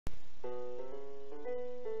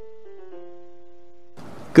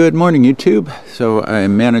Good morning, YouTube. So I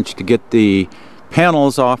managed to get the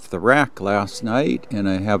panels off the rack last night, and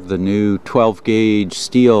I have the new 12 gauge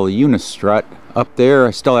steel Uni-strut up there.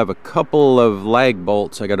 I still have a couple of lag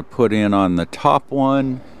bolts I got to put in on the top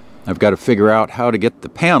one. I've got to figure out how to get the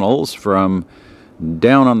panels from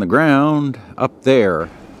down on the ground up there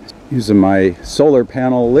using my solar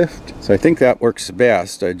panel lift. So I think that works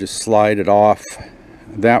best. I just slide it off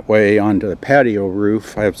that way onto the patio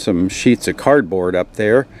roof. I have some sheets of cardboard up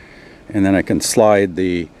there, and then I can slide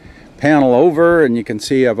the panel over, and you can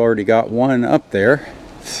see I've already got one up there.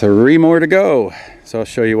 3 more to go. So I'll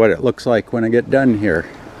show you what it looks like when I get done here.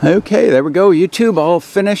 Okay, there we go, YouTube, all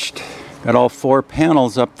finished. Got all 4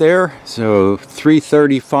 panels up there, so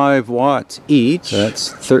 335 watts each. So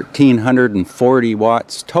that's 1340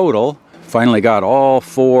 watts total. Finally got all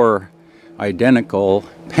 4 identical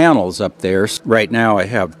panels up there. Right now I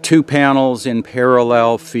have 2 panels in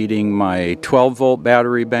parallel feeding my 12-volt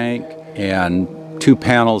battery bank, and 2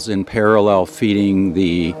 panels in parallel feeding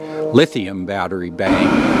the lithium battery bank.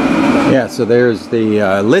 Yeah, so there's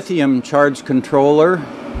the lithium charge controller.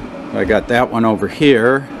 I got that one over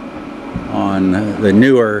here on the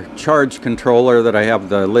newer charge controller that I have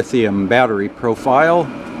the lithium battery profile.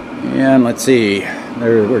 And let's see,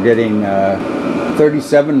 there we're getting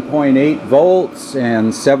 37.8 volts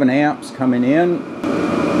and 7 amps coming in,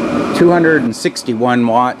 261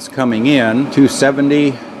 watts coming in,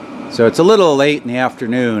 270. So it's a little late in the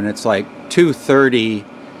afternoon. It's like 2:30,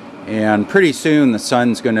 and pretty soon the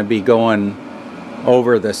sun's going to be going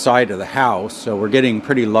over the side of the house, so we're getting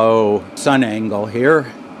pretty low sun angle here.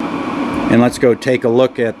 And let's go take a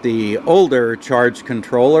look at the older charge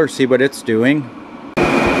controller, see what it's doing.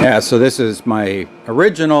 Yeah, so this is my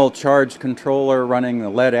original charge controller running the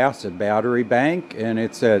lead acid battery bank, and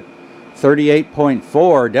it's at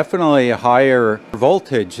 38.4, definitely a higher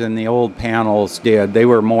voltage than the old panels did. They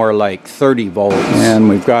were more like 30 volts. And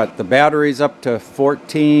we've got the batteries up to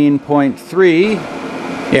 14.3.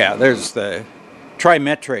 Yeah, there's the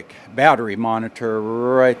trimetric battery monitor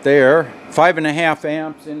right there. 5.5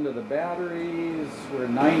 amps into the batteries. We're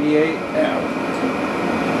 98 amps.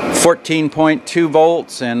 14.2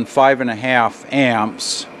 volts and 5.5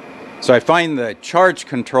 amps. So I find the charge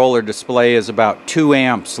controller display is about 2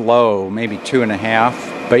 amps low, maybe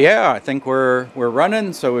 2.5. But yeah, I think we're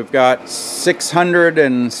running. So we've got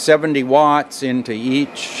 670 watts into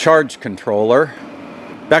each charge controller.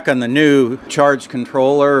 Back on the new charge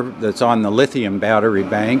controller that's on the lithium battery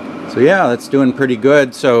bank. So yeah, that's doing pretty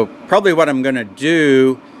good. So probably what I'm gonna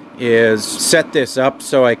do is set this up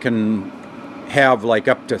so I can have like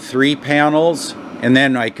up to 3 panels, and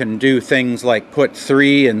then I can do things like put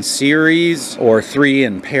 3 in series or 3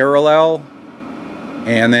 in parallel,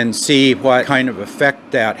 and then see what kind of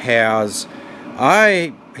effect that has.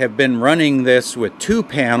 I have been running this with 2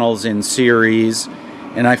 panels in series,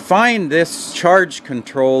 and I find this charge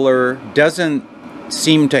controller doesn't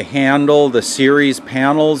seem to handle the series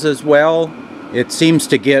panels as well. It seems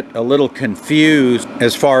to get a little confused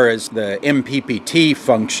as far as the MPPT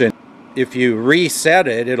function. If you reset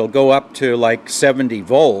it, it'll go up to like 70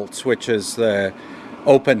 volts, which is the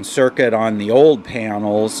open circuit on the old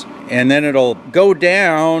panels, and then it'll go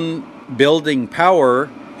down building power,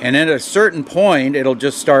 and at a certain point it'll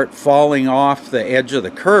just start falling off the edge of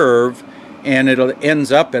the curve, and it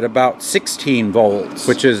ends up at about 16 volts,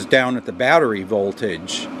 which is down at the battery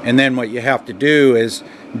voltage. And then what you have to do is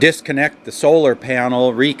disconnect the solar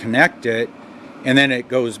panel, reconnect it, and then it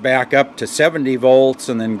goes back up to 70 volts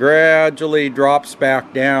and then gradually drops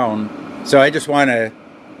back down. So I just want to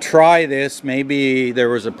try this. Maybe there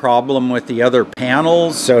was a problem with the other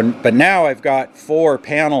panels. But now I've got 4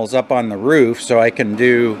 panels up on the roof, so I can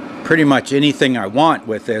do pretty much anything I want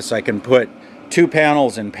with this. I can put 2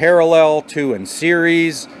 panels in parallel, 2 in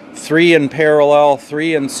series, 3 in parallel,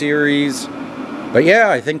 3 in series. But yeah,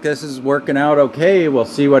 I think this is working out okay. We'll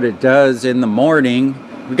see what it does in the morning.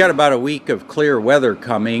 We got about a week of clear weather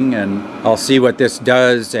coming, and I'll see what this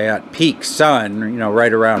does at peak sun, you know,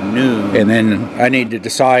 right around noon. And then I need to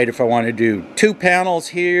decide if I want to do 2 panels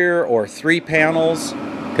here or 3 panels,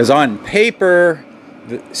 because on paper,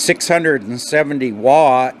 the 670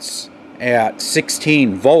 watts at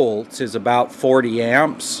 16 volts is about 40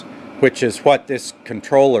 amps, which is what this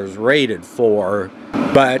controller's rated for.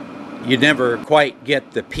 But you never quite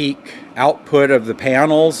get the peak output of the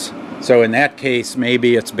panels. So in that case,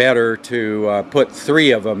 maybe it's better to put 3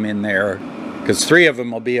 of them in there, because 3 of them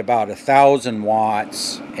will be about 1,000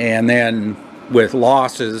 watts, and then with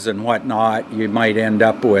losses and whatnot, you might end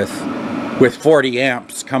up with 40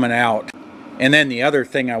 amps coming out. And then the other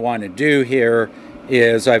thing I want to do here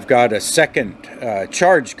is I've got a second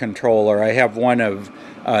charge controller. I have one of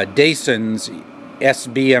Dason's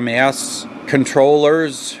SBMS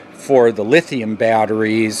controllers for the lithium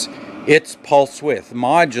batteries. It's pulse width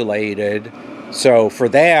modulated, so for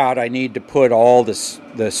that I need to put all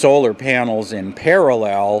the solar panels in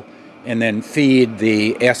parallel and then feed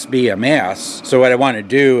the SBMS. So what I want to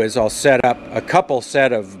do is I'll set up a couple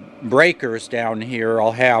set of breakers down here.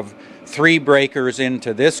 I'll have 3 breakers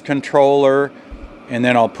into this controller, and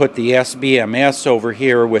then I'll put the SBMS over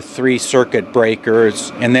here with 3 circuit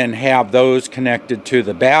breakers, and then have those connected to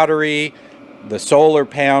the battery, the solar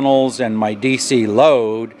panels, and my DC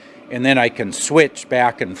load, and then I can switch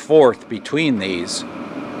back and forth between these.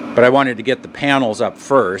 But I wanted to get the panels up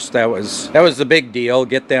first. That was the big deal.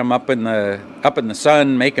 Get them up in the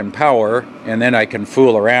sun making power, and then I can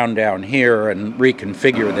fool around down here and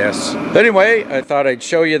reconfigure this. But anyway, I thought I'd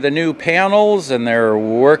show you the new panels, and they're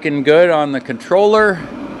working good on the controller.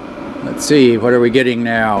 Let's see, what are we getting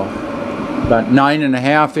now? About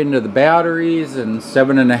 9.5 into the batteries and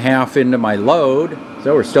 7.5 into my load.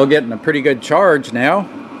 So we're still getting a pretty good charge now.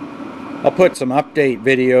 I'll put some update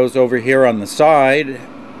videos over here on the side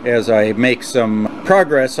as I make some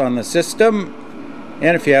progress on the system.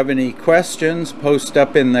 And if you have any questions, post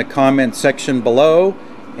up in the comment section below.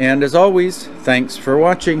 And as always, thanks for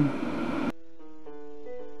watching.